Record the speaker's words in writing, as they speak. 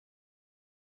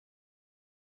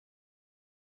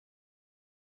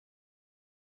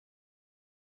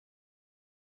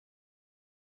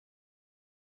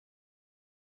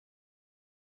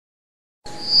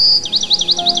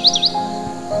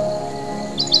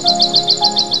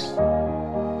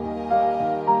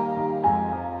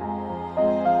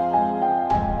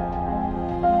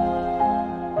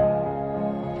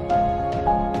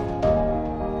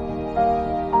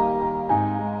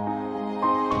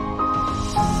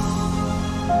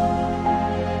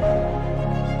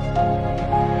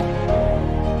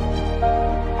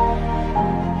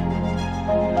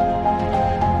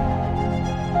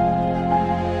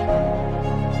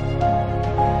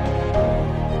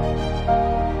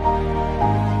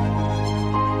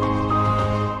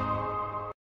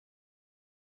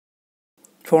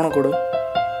ஃபோனை கொடு,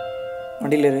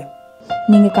 வண்டியில் இரு.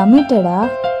 நீங்கள் கமிட்டடா?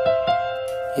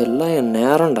 எல்லாம் என்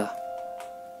நேரம்டா.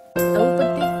 லவ்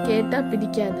பற்றி கேட்டால்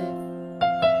பிடிக்காது.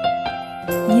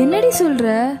 என்னடி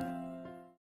சொல்கிற?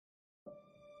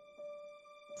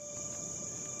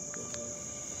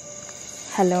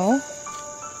 ஹலோ.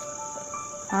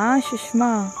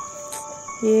 சுஷ்மா,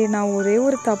 நான் ஒரே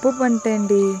ஒரு தப்பு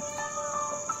பண்ணிட்டேன்டி.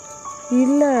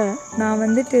 இல்லை, நான்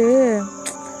வந்துட்டு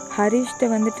ஹரிஷ்ட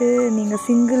வந்துட்டு நீங்கள்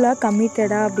சிங்கிளாக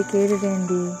கமிட்டடா அப்படி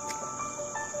கேட்டுட்டேன்டி.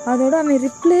 அதோட அவன்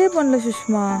ரிப்ளே பண்ணல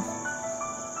சுஷ்மா.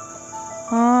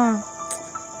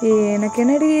 எனக்கு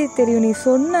என்னடி தெரியும், நீ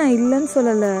சொன்ன இல்லைன்னு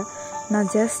சொல்லலை.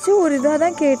 நான் ஜஸ்ட்டு ஒரு இதாக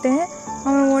தான் கேட்டேன்.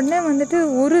 அவன் உடனே வந்துட்டு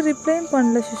ஒரு ரிப்ளையும்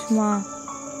பண்ணல சுஷ்மா.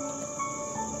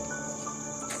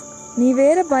 நீ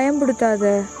வேற பயம்படுத்தாத.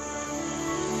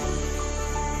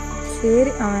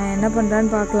 சரி, அவன் என்ன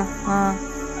பண்ணுறான்னு பார்க்கலாம்.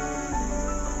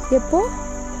 எப்போ?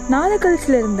 நாளை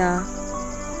கழிச்சுல இருந்தா?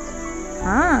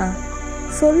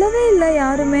 சொல்லவே இல்லை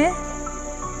யாருமே.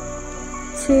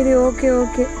 சரி, ஓகே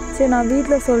ஓகே. சரி, நான்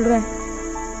வீட்டில் சொல்கிறேன்.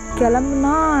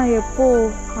 கிளம்புனா எப்போ?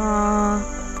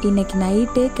 இன்னைக்கு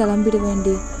நைட்டே கிளம்பிட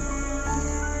வேண்டி.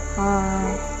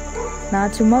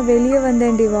 நான் சும்மா வெளியே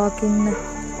வந்தேன்டி வாக்கிங்னு.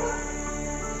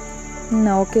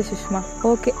 ஓகே சுஷ்மா.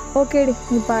 ஓகேடி,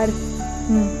 நீ பாரு.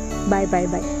 பாய்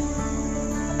பாய் பாய்.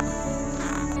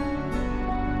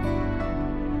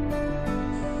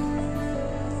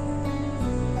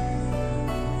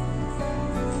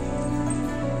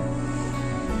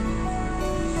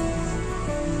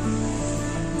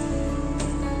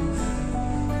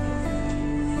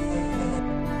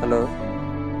 ஹலோ.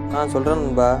 சொல்கிறேன்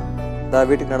நண்பா.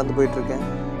 வீட்டுக்கு நடந்து போயிட்டுருக்கேன்.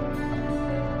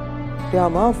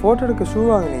 ஆமா, ஃபோட்டோ எடுக்க ஷூ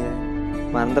வாங்கினீங்க?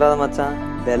 மறந்துடாத மச்சான்,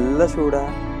 வெள்ளை ஷூடா.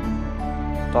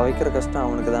 துவைக்கிற கஷ்டம்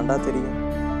அவனுக்கு தாண்டா தெரியும்.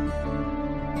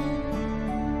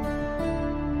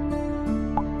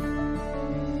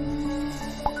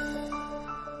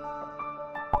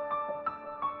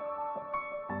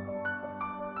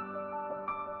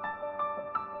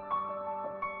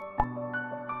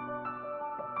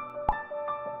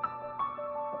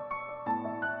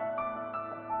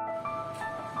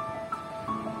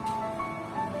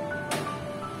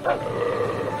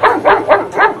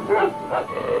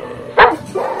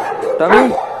 டாமி,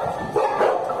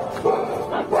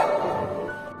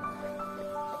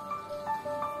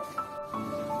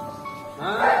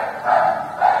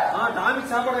 டாமிக்கு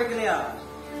சாப்பாடு வைக்கலையா?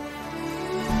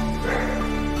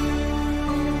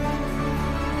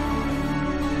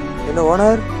 என்ன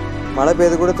ஓனர், மழை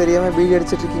பெய்து கூட தெரியாம பீடி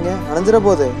அடிச்சிட்டு இருக்கீங்க? அணைஞ்சிட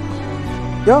போகுது.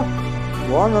 யோ,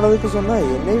 ஓன் நடவுக்கு சொன்னா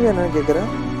என்னையும் என்னன்னு கேட்குறேன்.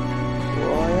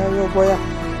 போயா.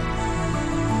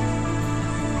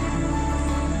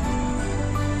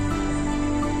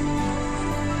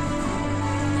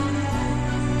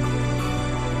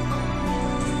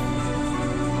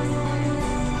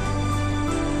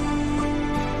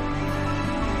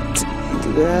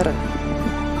 இது வேற.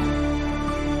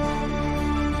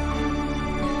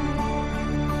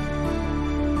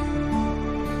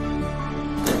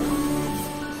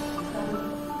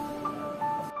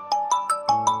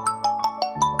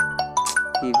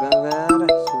 இவன் வேற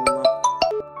சும்மா.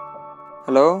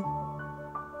 ஹலோ,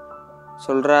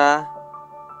 சொல்றா.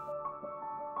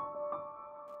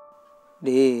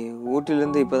 டேய்,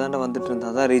 ஊட்டிலேருந்து இப்போதான்டா வந்துட்டு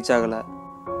இருந்தேன், அதான் ரீச் ஆகலை.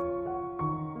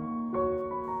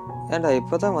 ஏன்டா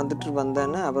இப்போதான் வந்துட்டு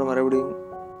வந்தேன்னு அப்புறம் மறுபடியும்?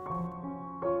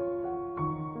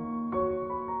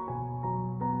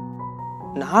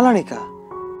 நாளானிக்கா?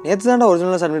 நேற்று தான்டா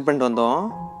ஒரிஜினலாக சப்மிட் பண்ணிட்டு வந்தோம்.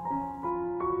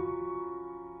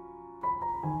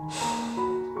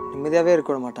 நிம்மதியாகவே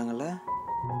இருக்க விட மாட்டாங்கல்ல.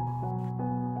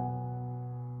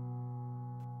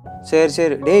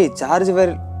 சரி, டேய், சார்ஜ்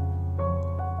வேறு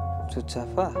சுவிட்ச்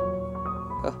ஆஃபா?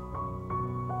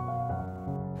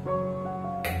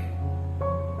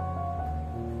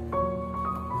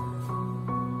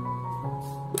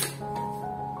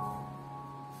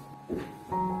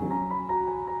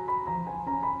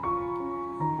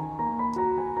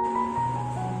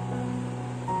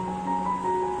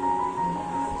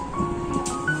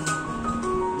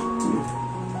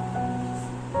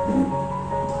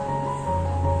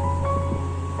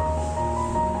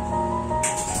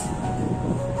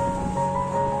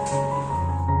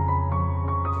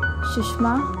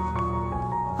 சுஷ்மா.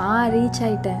 ரீச்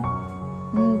ஆயிட்டேன்.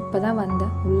 இப்போ தான்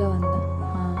வந்தேன், உள்ளே வந்தேன்.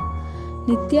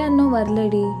 நித்யா இன்னும்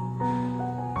வரலடி.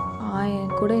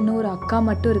 என் கூட இன்னும் ஒரு அக்கா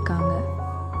மட்டும் இருக்காங்க.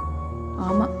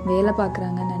 ஆமாம், வேலை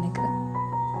பார்க்குறாங்கன்னு நினைக்கிறேன்.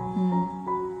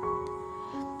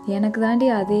 எனக்கு தாண்டி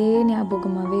அதே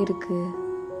ஞாபகமாகவே இருக்குது.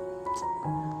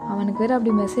 அவனுக்கு வேறு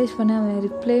அப்படி மெசேஜ் பண்ண அவன்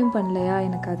ரிப்ளையும் பண்ணலையா,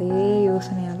 எனக்கு அதே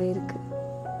யோசனையாகவே இருக்குது.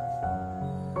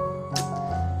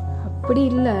 அப்படி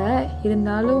இல்லை,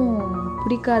 இருந்தாலும்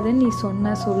பிடிக்காதுன்னு நீ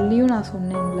சொல்லியும் நான்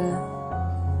சொன்னேன்ல.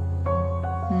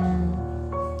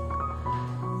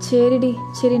 சரிடி,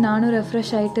 சரி, நானும்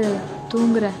ரெஃப்ரெஷ் ஆகிட்டு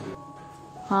தூங்குறேன்.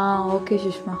 ஓகே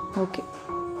சுஷ்மா,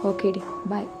 ஓகேடி,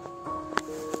 பாய்.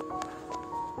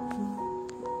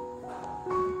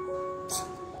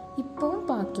 இப்போவும்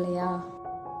பார்க்கலையா?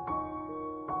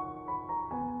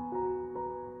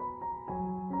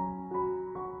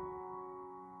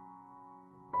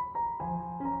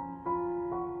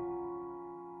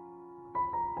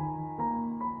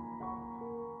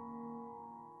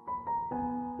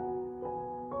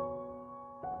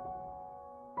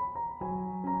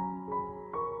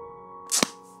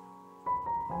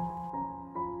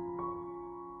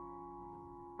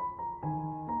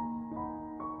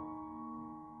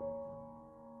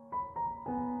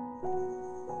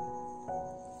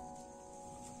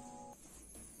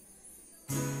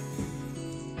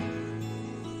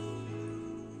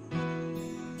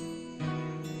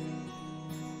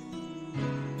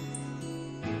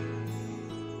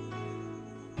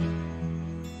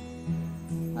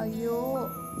 ஐயோ,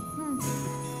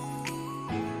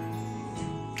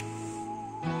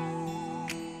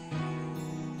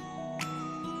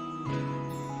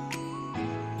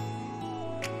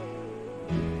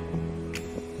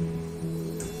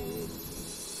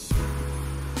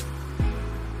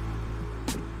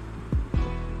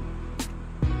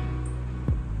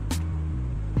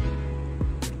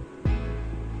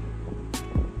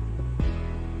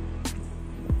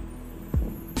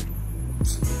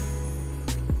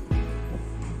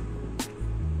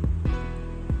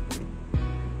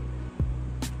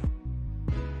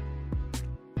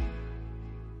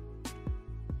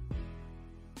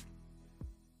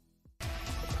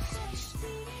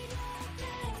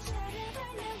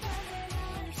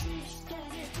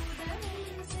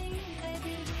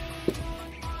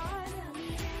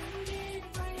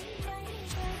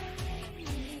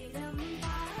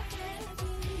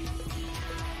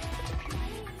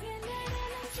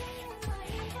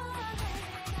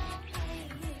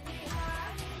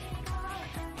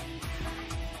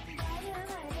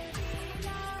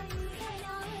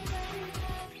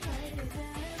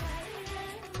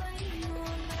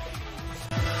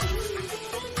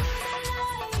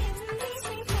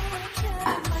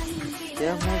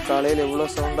 ஏம்மா காலையில் எவ்வளோ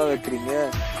சவுண்டாக வைக்கிறீங்க?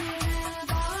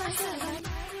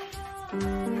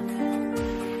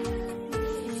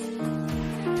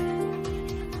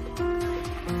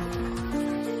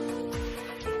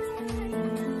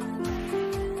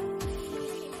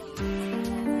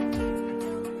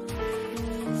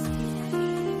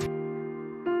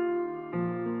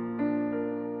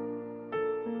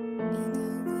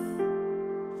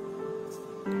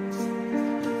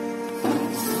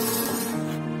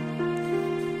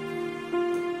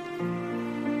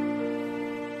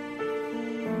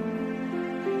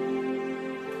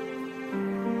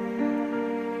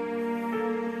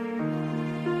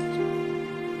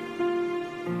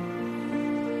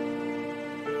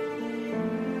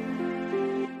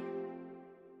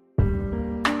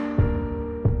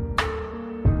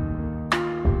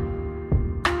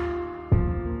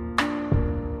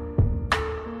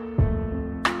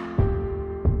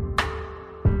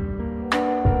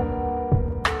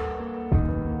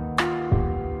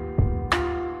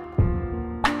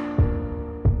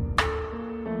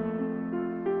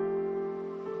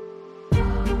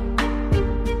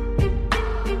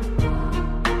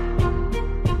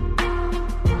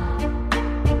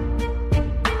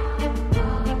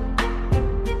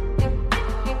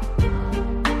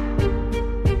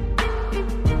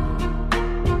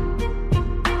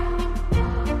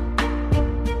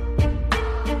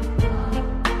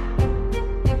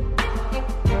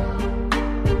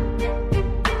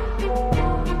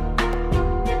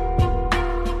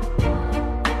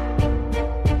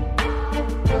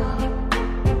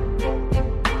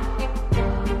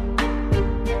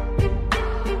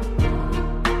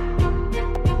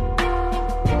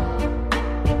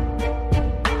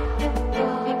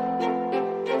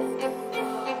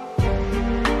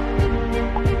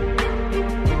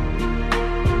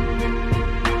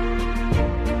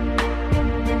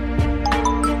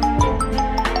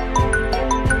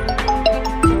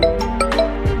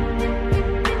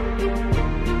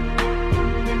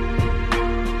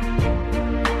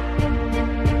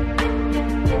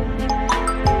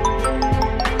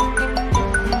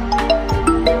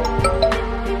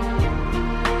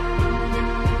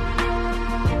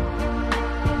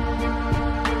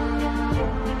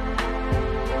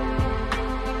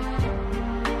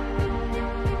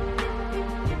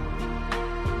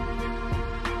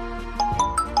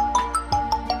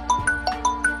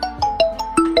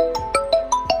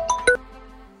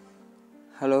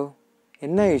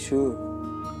 என்ன இஷ்யூ?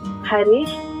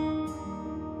 ஹரிஷ்,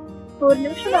 ஒரு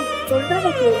நிமிஷம் நான் சொல்றத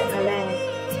கேளுங்களேன்.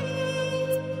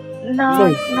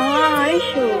 நான்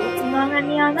ஐஷு,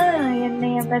 நீ ஆனா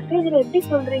என்னைய மெசேஜ்ல எப்படி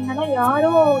சொல்றீங்கன்னா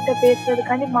யாரோ கிட்ட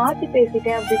பேசுறதுக்காண்டி மாத்தி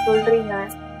பேசிட்டேன் அப்படி சொல்றீங்க.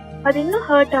 அது இன்னும்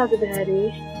ஹர்ட் ஆகுது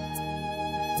ஹரிஷ்.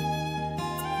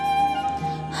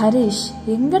 ஹரிஷ்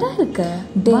எங்கடா இருக்க?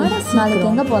 நாளைக்கு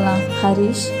எங்க போலாம்?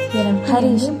 ஹரிஷ்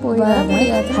ஹரிஷ் வர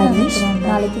முடியாது. ஹரிஷ்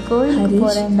நாளைக்கு கோயிலுக்கு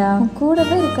போறேன்டா.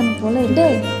 கூடவே இருக்கணும் போல. டே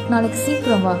நாளைக்கு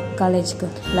சீக்கிரம் வா காலேஜுக்கு.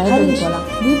 லைப்ரரி போலாம்.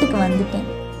 வீட்டுக்கு வந்துட்டேன்.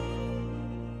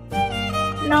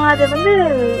 நான் அதை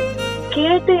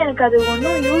கேட்டு எனக்கு அது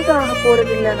ஒன்றும் யூஸ் ஆக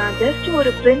போறது இல்லை. நான் ஜஸ்ட் ஒரு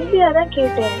ஃப்ரெண்ட்லியா தான்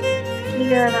கேட்டேன்.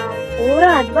 நீங்க நான் ஓர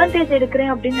அட்வான்டேஜ்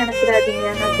எடுக்கிறேன் அப்படின்னு நினைக்கிறாதீங்க.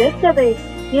 நான் ஜஸ்ட் அதை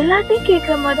எல்லாத்தையும்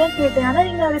கேட்கற மாதிரி தான் கேட்டேன். ஆனா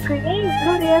நீங்க அதுக்கு ஏன்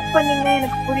இவ்வளோ ரியாக்ட் பண்ணீங்க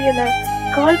எனக்கு புரியல.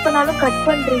 கால் பண்ணாலும் கட்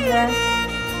பண்றீங்க.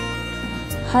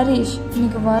 ஹரிஷ்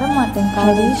இன்னைக்கு வர மாட்டேன்.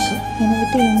 ஹரிஷ் என்னை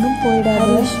விட்டு எங்கும் போயிடாத.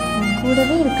 ஹரிஷ்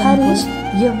கூடவே இருக்க. ஹரிஷ்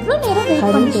எவ்வளோ நேரம் வெயிட்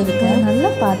பண்ணிட்டு இருக்கேன்.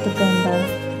 நல்லா பார்த்துக்கேன்டா.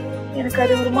 எனக்கு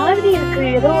அது ஒரு மாதிரி இருக்கு.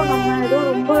 ஏதோ நம்ம ஏதோ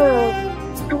ரொம்ப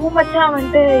டூ மச்சா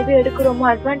இது எடுக்கிறோமோ,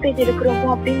 அட்வான்டேஜ் எடுக்கிறோமோ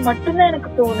அப்படின்னு மட்டும்தான் எனக்கு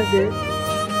தோணுது.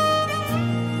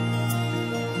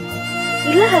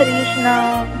 இல்ல ஹரிஷ்,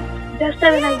 நான் ஜஸ்ட்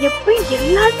அதை நான் எப்பயும்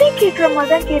எல்லாத்தையும் கேட்கற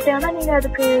மாதிரி தான் கேட்டேன். ஆனா நீங்க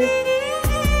அதுக்கு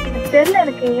எனக்கு தெரியல.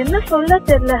 எனக்கு என்ன சொல்ல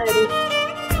தெரியல ஹரிஷ்.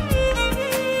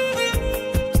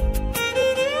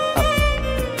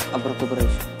 அப்புறம்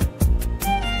கூப்பிடுறேன்.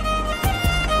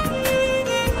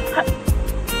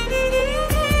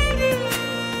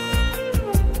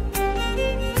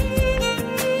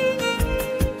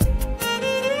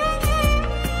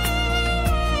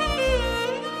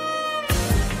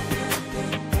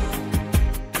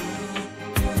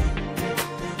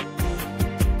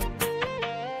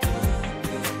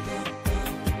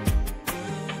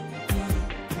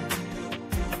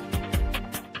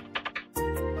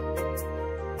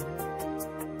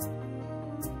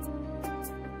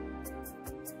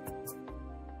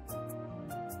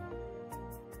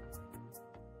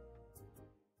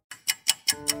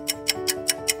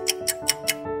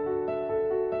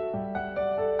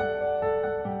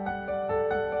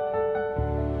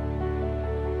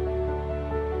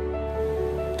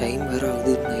 டைம் வேறு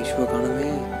ஆகுது. நான் ஐஷுவை காணவே.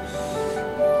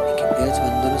 இன்னைக்கு எப்படியாச்சும்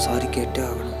வந்தாலும் சாரி கேட்டே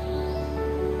ஆகணும்.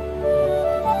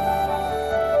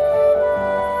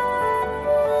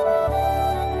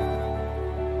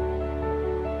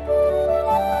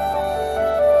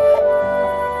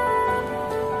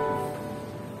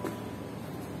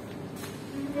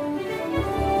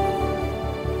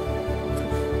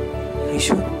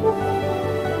 ஐஷு